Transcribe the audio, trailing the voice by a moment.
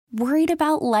Worried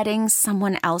about letting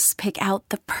someone else pick out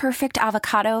the perfect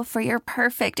avocado for your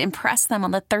perfect impress them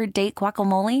on the third date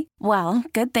guacamole? Well,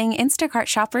 good thing Instacart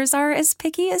shoppers are as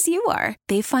picky as you are.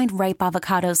 They find ripe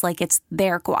avocados like it's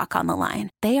their guac on the line.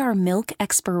 They are milk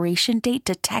expiration date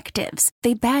detectives.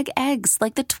 They bag eggs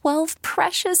like the 12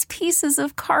 precious pieces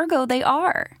of cargo they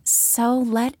are. So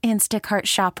let Instacart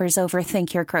shoppers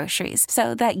overthink your groceries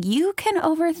so that you can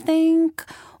overthink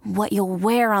what you'll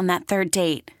wear on that third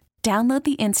date. Download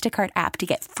the Instacart app to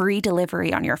get free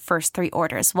delivery on your first 3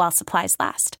 orders while supplies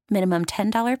last. Minimum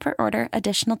 $10 per order.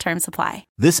 Additional terms apply.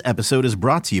 This episode is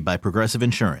brought to you by Progressive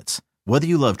Insurance. Whether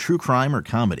you love true crime or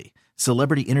comedy,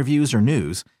 celebrity interviews or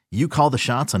news, you call the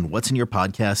shots on what's in your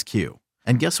podcast queue.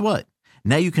 And guess what?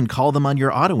 Now you can call them on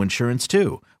your auto insurance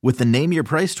too with the Name Your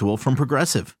Price tool from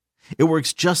Progressive. It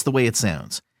works just the way it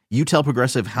sounds. You tell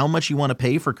Progressive how much you want to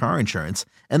pay for car insurance,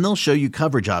 and they'll show you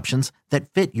coverage options that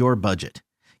fit your budget.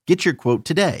 Get your quote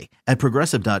today at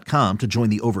Progressive.com to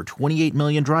join the over 28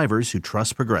 million drivers who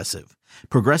trust Progressive.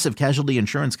 Progressive Casualty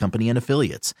Insurance Company and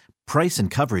Affiliates. Price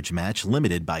and coverage match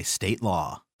limited by state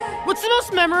law. What's the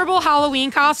most memorable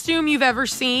Halloween costume you've ever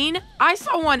seen? I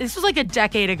saw one. This was like a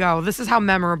decade ago. This is how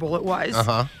memorable it was.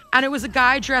 And it was a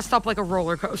guy dressed up like a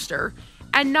roller coaster.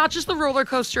 And not just the roller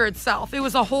coaster itself. It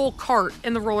was a whole cart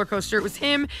in the roller coaster. It was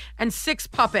him and 6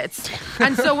 puppets.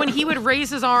 And so when he would raise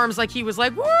his arms like he was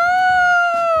like, woo!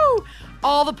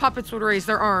 All the puppets would raise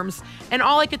their arms. And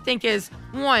all I could think is,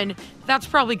 1, that's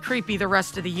probably creepy the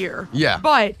rest of the year. Yeah.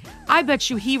 But I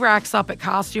bet you he racks up at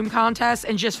costume contests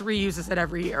and just reuses it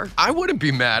every year. I wouldn't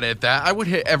be mad at that. I would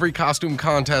hit every costume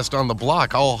contest on the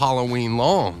block all Halloween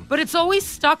long. But it's always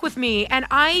stuck with me. And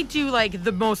I do like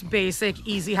the most basic,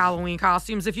 easy Halloween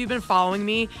costumes. If you've been following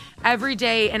me, every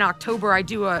day in October, I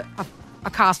do a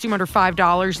costume under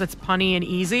 $5 that's punny and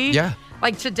easy. Yeah.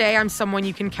 Like today, I'm someone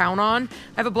you can count on. I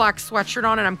have a black sweatshirt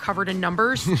on and I'm covered in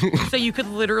numbers, so you could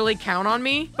literally count on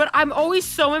me. But I'm always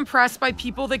so impressed by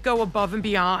people that go above and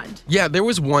beyond. Yeah, there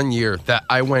was one year that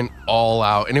I went all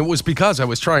out, and it was because I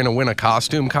was trying to win a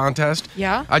costume contest.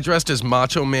 Yeah? I dressed as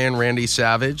Macho Man Randy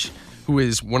Savage, who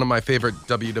is one of my favorite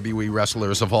WWE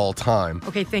wrestlers of all time.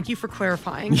 Okay, thank you for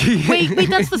clarifying. Wait,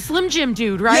 that's the Slim Jim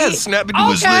dude, right? Yes, snap into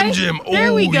a Slim Jim.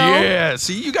 There we go. Yeah,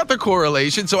 see, you got the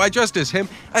correlation. So I dressed as him.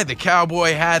 I had the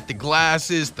cowboy hat, the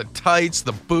glasses, the tights,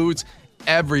 the boots,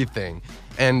 everything.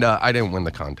 And I didn't win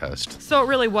the contest. So it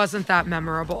really wasn't that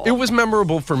memorable. It was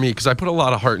memorable for me because I put a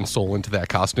lot of heart and soul into that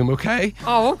costume, okay?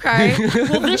 Oh, okay.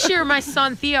 Well, this year, my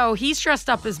son Theo, he's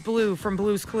dressed up as Blue from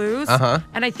Blue's Clues.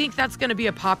 And I think that's going to be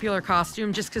a popular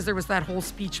costume just because there was that whole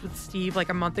speech with Steve like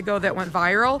a month ago that went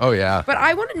viral. Oh, yeah. But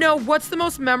I want to know, what's the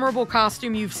most memorable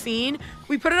costume you've seen?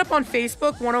 We put it up on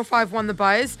Facebook, 1051 The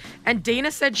Buzz, and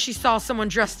Dana said she saw someone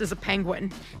dressed as a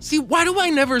penguin. See, why do I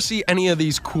never see any of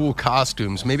these cool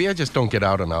costumes? Maybe I just don't get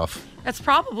out enough. That's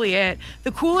probably it.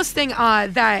 The coolest thing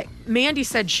that Mandy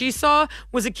said she saw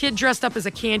was a kid dressed up as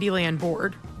a Candyland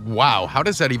board. Wow, how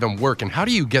does that even work? And how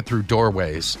do you get through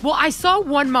doorways? Well, I saw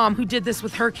one mom who did this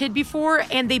with her kid before,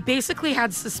 and they basically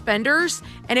had suspenders,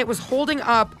 and it was holding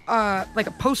up like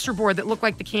a poster board that looked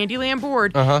like the Candyland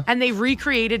board, and they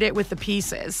recreated it with the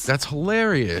pieces. That's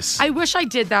hilarious. I wish I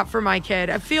did that for my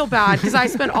kid. I feel bad because I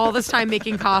spent all this time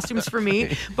making costumes for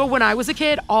me, but when I was a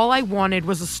kid, all I wanted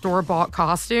was a store-bought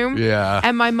costume. Yeah.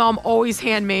 And my mom always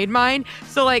handmade mine.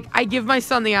 So like I give my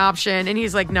son the option, and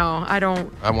he's like, "No, I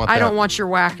don't want your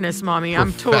whackness, mommy.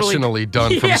 I'm totally professionally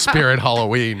done from Spirit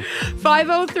Halloween."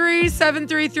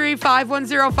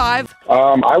 503-733-5105.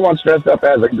 I once dressed up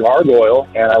as a gargoyle,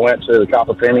 and I went to the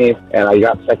Copper Penny, and I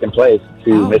got second place to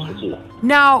Mr. T.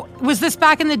 Now, was this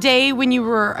back in the day when you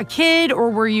were a kid, or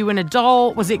were you an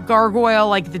adult? Was it gargoyle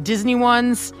like the Disney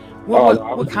ones?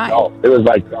 What kind? Adult. It was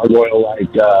like gargoyle,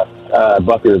 like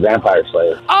Buffy the Vampire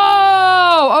Slayer.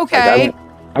 Oh, okay. Like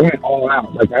I went all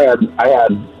out. Like I had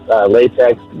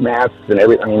latex masks and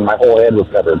everything. I mean, my whole head was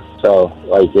covered. So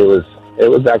like it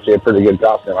was actually a pretty good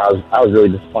costume. I was really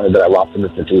disappointed that I lost to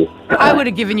Mr. T. I would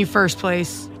have given you first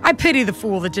place. I pity the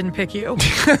fool that didn't pick you.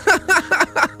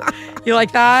 You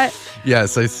like that?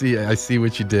 Yes, I see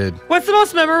what you did. What's the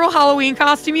most memorable Halloween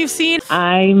costume you've seen?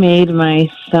 I made my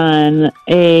son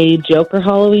a Joker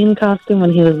Halloween costume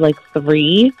when he was like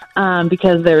 3,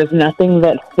 because there was nothing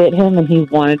that fit him, and he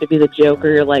wanted to be the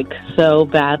Joker like so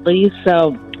badly.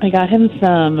 So I got him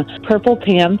some purple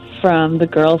pants from the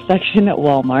girls section at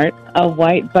Walmart, a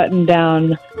white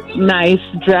button-down, nice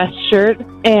dress shirt,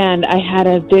 and I had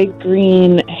a big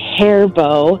green hair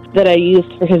bow that I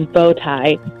used for his bow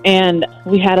tie, and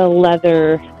we had a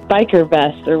leather biker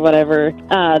vest or whatever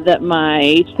that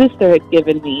my sister had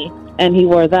given me. and he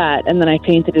wore that, and then I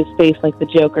painted his face like the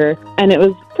Joker, and it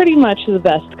was pretty much the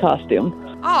best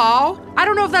costume. Oh, I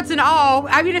don't know if that's an oh.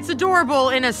 I mean, it's adorable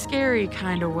in a scary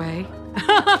kind of way.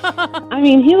 I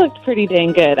mean, he looked pretty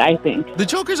dang good, I think. The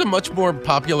Joker's a much more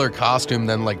popular costume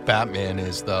than like Batman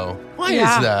is, though. Why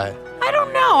Yeah. is that? I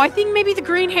don't know. I think maybe the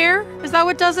green hair, is that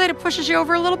what does it? It pushes you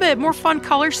over a little bit. More fun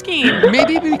color scheme.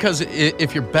 Maybe because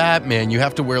if you're Batman, you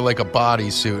have to wear like a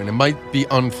bodysuit, and it might be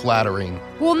unflattering.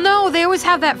 Well, no, they always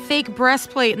have that fake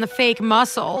breastplate and the fake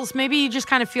muscles. Maybe you just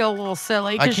kind of feel a little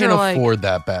silly. I 'cause can't you're like, afford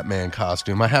that Batman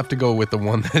costume. I have to go with the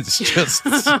one that's just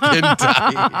skin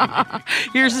tight.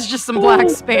 yours is just some black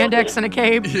spandex and a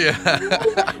cape.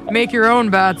 Yeah. Make your own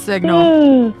bat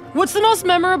signal. What's the most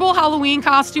memorable Halloween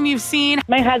costume you've seen?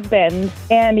 My husband,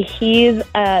 and he's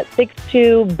a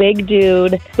 6'2", big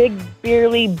dude, big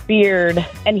beerly beard,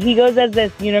 and he goes as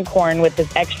this unicorn with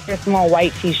this extra small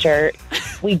white t-shirt.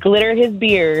 We glitter his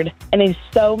beard, and he's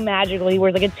so magical. He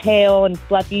wears like a tail and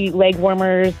fluffy leg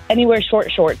warmers, and he wears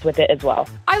short shorts with it as well.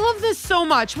 I love this so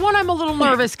much. One, I'm a little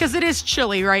nervous because it is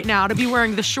chilly right now to be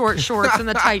wearing the short shorts and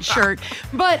the tight shirt.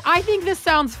 But I think this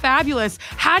sounds fabulous.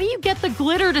 How do you get the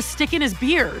glitter to stick in his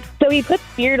beard? So he puts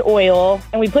beard oil,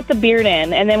 and we put the beard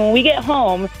in, and then when we get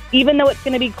home, even though it's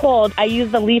going to be cold, I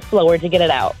use the leaf blower to get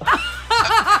it out.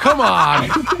 Come on.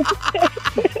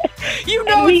 You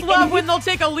know it's love when they'll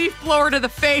take a leaf blower to the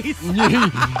face.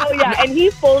 Oh, yeah, and he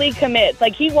fully commits.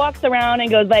 Like, he walks around and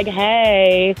goes like,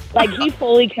 hey. Like, he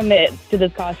fully commits to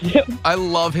this costume. I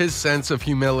love his sense of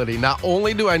humility. Not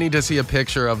only do I need to see a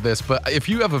picture of this, but if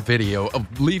you have a video of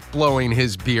leaf blowing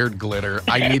his beard glitter,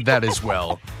 I need that as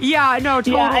well. Yeah, no,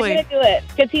 totally. Yeah, I'm going to do it.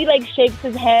 Because he, like, shakes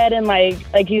his head and, like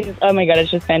he's, oh, my God,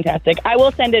 it's just fantastic. I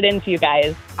will send it in to you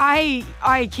guys. I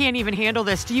can't even handle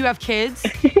this. Do you have kids?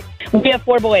 We have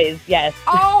 4 boys, yes.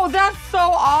 Oh, that's so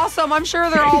awesome. I'm sure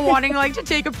they're all wanting like to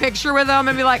take a picture with them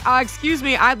and be like, excuse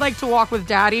me, I'd like to walk with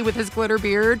Daddy with his glitter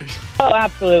beard. Oh,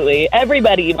 absolutely.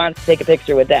 Everybody wants to take a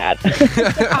picture with Dad.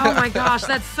 Oh my gosh,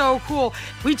 that's so cool.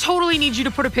 We totally need you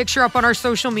to put a picture up on our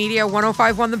social media,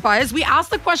 1051 The Buzz. We asked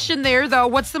the question there, though,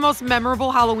 what's the most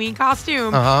memorable Halloween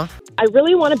costume? Uh-huh. I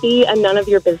really want to be a none of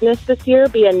your business this year,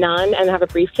 be a nun and have a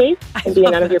briefcase and be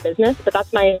a none of your business. But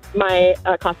that's my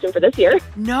costume for this year.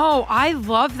 No, I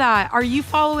love that. Are you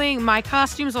following my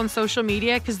costumes on social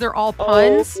media? Because they're all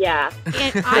puns. Oh, yeah.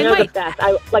 And They're the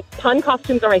best. Pun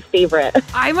costumes are my favorite.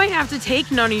 I might have to take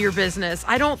none of your business.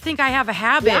 I don't think I have a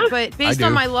habit, but based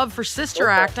on my love for Sister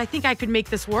Act, I think I could make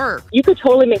this work. You could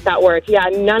totally make that work. Yeah,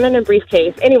 none in a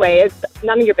briefcase. Anyway, it's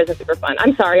none of your business super fun.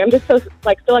 I'm sorry. I'm just so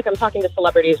feel like I'm talking to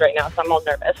celebrities right now, so I'm all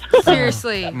nervous.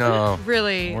 Seriously. No.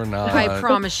 Really. We're not. I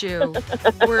promise you.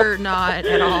 We're not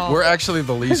at all. We're actually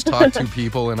the least talked to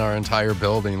people in our entire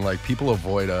building. Like, people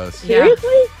avoid us.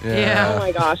 Seriously? Yeah. Oh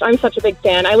my gosh, I'm such a big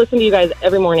fan. I listen to you guys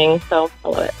every morning, so I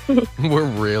love it. We're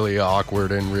really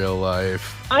awkward in real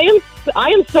life. I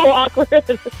am so awkward.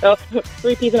 So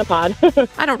 3 peas in a pod.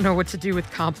 I don't know what to do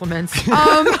with compliments.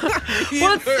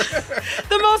 What's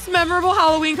the most memorable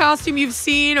Halloween costume you've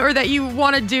seen or that you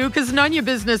want to do? Because none of your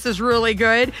business is really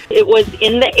good. It was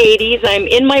in the 80s. I'm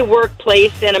in my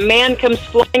workplace, and a man comes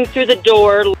flying through the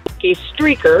door like a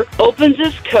streaker, opens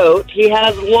his coat. He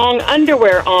has long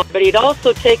underwear on, but he'd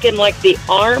also taken like the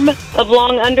arm of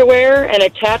long underwear and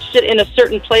attached it in a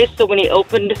certain place, so when he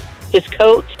opened his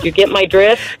coat, you get my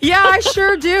drift? Yeah, I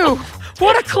sure do.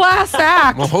 What a class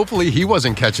act. Well, hopefully he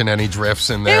wasn't catching any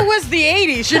drifts in there. It was the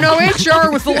 80s. You know,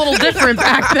 HR was a little different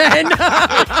back then.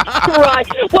 Right.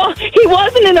 Well, he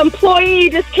wasn't an employee. He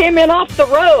just came in off the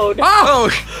road. Oh.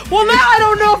 Well, now I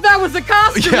don't know if that was a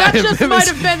costume. Yeah, that just it might was-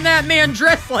 have been that man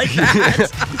dressed like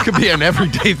that. It could be an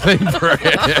everyday thing for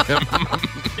him.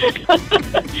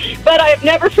 But I've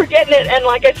never forgotten it, and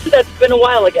like I said, that's been a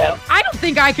while ago. I don't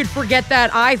think I could forget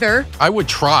that either. I would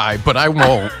try, but I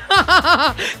won't.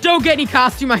 Don't get any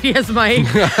costume ideas, Mike.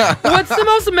 What's the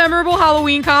most memorable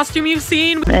Halloween costume you've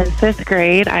seen? In 5th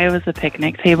grade, I was a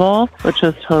picnic table, which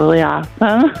was totally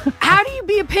awesome. How do you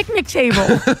be a picnic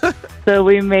table? So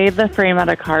we made the frame out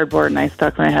of cardboard, and I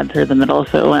stuck my head through the middle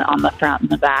so it went on the front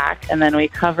and the back. And then we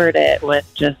covered it with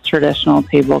just traditional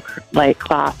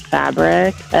cloth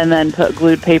fabric, and then put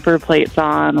glued paper plates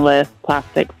on with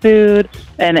plastic food.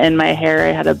 And in my hair,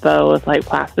 I had a bow with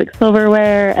plastic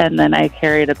silverware, and then I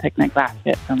carried a picnic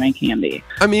basket for my candy.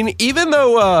 I mean, even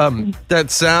though that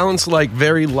sounds like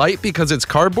very light because it's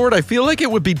cardboard, I feel like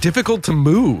it would be difficult to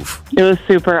move. It was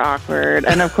super awkward.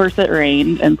 And of course, it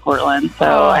rained in Portland,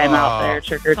 so I'm out there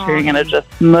trick-or-treating and it's just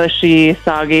mushy,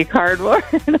 soggy cardboard.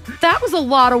 That was a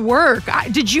lot of work.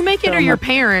 Did you make it So or your much.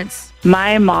 parents?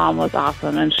 My mom was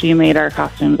awesome, and she made our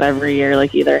costumes every year,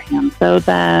 like either hand sewed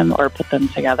them or put them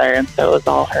together, and so it was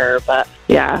all her. But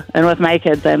yeah, and with my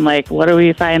kids, I'm like, what do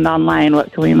we find online?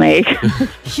 What can we make?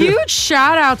 Huge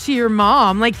shout out to your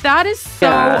mom. Like, that is so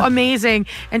amazing,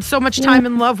 and so much time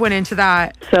and love went into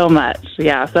that. So much,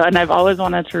 yeah. So, and I've always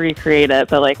wanted to recreate it,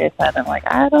 but like I said, I'm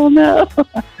like, I don't know.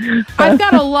 I've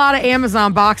got a lot of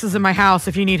Amazon boxes in my house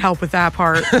if you need help with that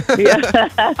part.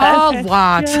 A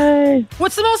lot. Yay.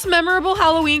 What's the most memorable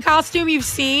Halloween costume you've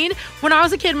seen? When I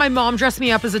was a kid, my mom dressed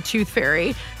me up as a tooth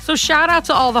fairy. So shout out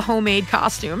to all the homemade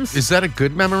costumes. Is that a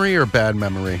good memory or bad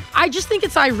memory? I just think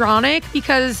it's ironic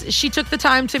because she took the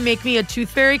time to make me a tooth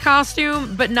fairy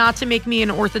costume, but not to make me an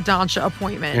orthodontia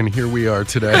appointment. And here we are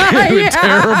today with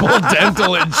terrible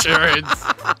dental insurance.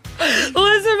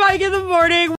 Listen, Mike in the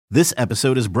morning. This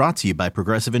episode is brought to you by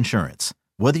Progressive Insurance.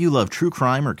 Whether you love true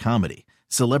crime or comedy,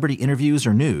 celebrity interviews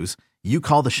or news, you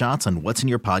call the shots on what's in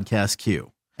your podcast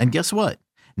queue. And guess what?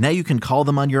 Now you can call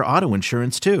them on your auto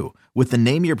insurance too with the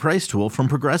Name Your Price tool from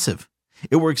Progressive.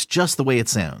 It works just the way it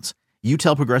sounds. You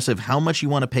tell Progressive how much you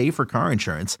want to pay for car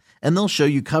insurance, and they'll show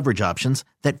you coverage options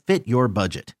that fit your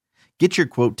budget. Get your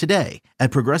quote today at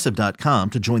Progressive.com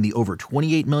to join the over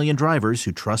 28 million drivers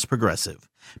who trust Progressive.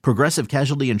 Progressive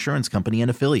Casualty Insurance Company and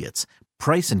Affiliates.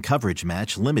 Price and coverage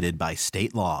match limited by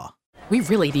state law. We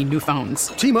really need new phones.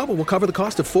 T-Mobile will cover the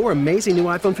cost of 4 amazing new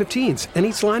iPhone 15s, and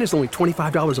each line is only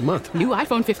 $25 a month. New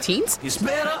iPhone 15s? It's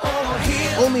better over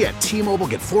here. Only at T-Mobile,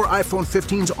 get 4 iPhone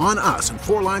 15s on us and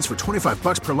 4 lines for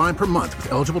 $25 per line per month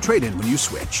with eligible trade-in when you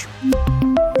switch.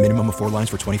 Minimum of 4 lines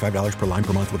for $25 per line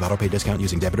per month with autopay discount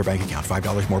using debit or bank account.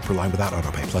 $5 more per line without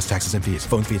autopay, plus taxes and fees.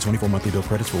 Phone fee at 24 monthly bill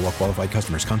credits for well-qualified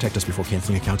customers. Contact us before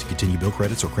canceling account to continue bill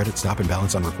credits or credit stop and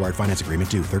balance on required finance agreement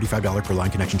due. $35 per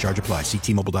line connection charge applies. See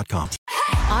T-Mobile.com.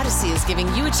 Odyssey is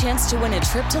giving you a chance to win a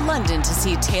trip to London to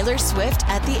see Taylor Swift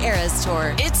at the Eras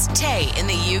Tour. It's Tay in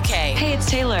the UK. Hey, it's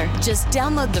Taylor. Just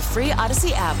download the free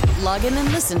Odyssey app, log in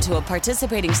and listen to a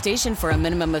participating station for a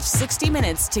minimum of 60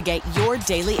 minutes to get your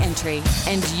daily entry.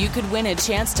 And you could win a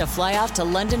chance to fly off to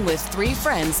London with 3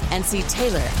 friends and see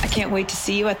Taylor. I can't wait to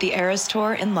see you at the Eras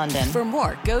Tour in London. For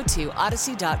more, go to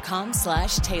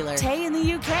odyssey.com/Taylor. Tay in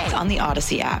the UK. On the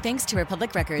Odyssey app. Thanks to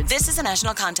Republic Records. This is a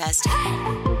national contest.